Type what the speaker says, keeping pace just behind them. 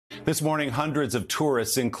This morning, hundreds of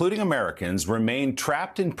tourists, including Americans, remain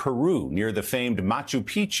trapped in Peru near the famed Machu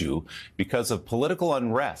Picchu because of political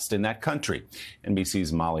unrest in that country.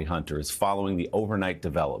 NBC's Molly Hunter is following the overnight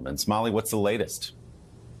developments. Molly, what's the latest?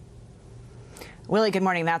 Willie, good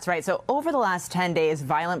morning. That's right. So over the last 10 days,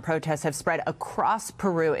 violent protests have spread across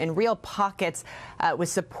Peru in real pockets with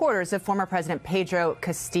supporters of former President Pedro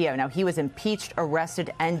Castillo. Now, he was impeached,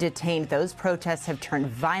 arrested and detained. Those protests have turned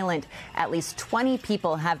violent. At least 20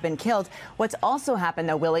 people have been killed. What's also happened,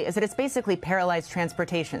 though, Willie, is that it's basically paralyzed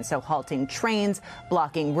transportation. So halting trains,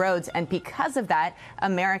 blocking roads. And because of that,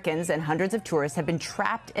 Americans and hundreds of tourists have been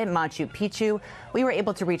trapped at Machu Picchu. We were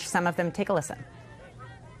able to reach some of them. Take a listen.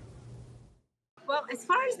 Well, as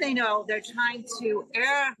far as they know, they're trying to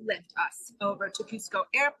airlift us over to Cusco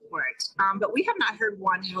Airport, but we have not heard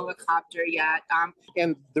one helicopter yet.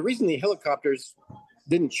 And the reason the helicopters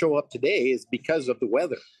didn't show up today is because of the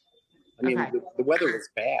weather. I mean, the weather was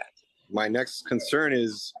bad. My next concern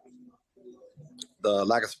is the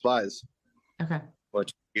lack of supplies. Okay.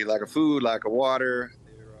 But lack of food, lack of water.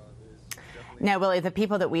 Now, Willie, the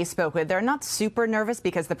people that we spoke with, they're not super nervous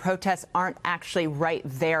because the protests aren't actually right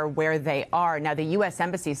there where they are. Now, the U.S.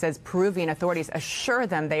 Embassy says Peruvian authorities assure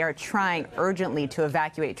them they are trying urgently to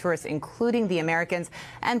evacuate tourists, including the Americans.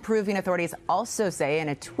 And Peruvian authorities also say in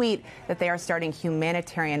a tweet that they are starting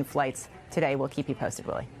humanitarian flights today. We'll keep you posted,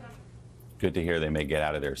 Willie. Good to hear they may get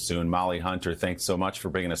out of there soon. Molly Hunter, thanks so much for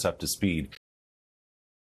bringing us up to speed.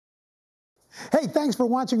 Hey, thanks for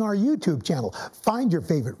watching our YouTube channel. Find your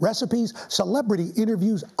favorite recipes, celebrity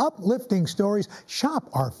interviews, uplifting stories, shop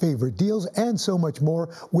our favorite deals, and so much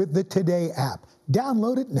more with the Today app.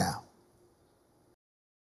 Download it now.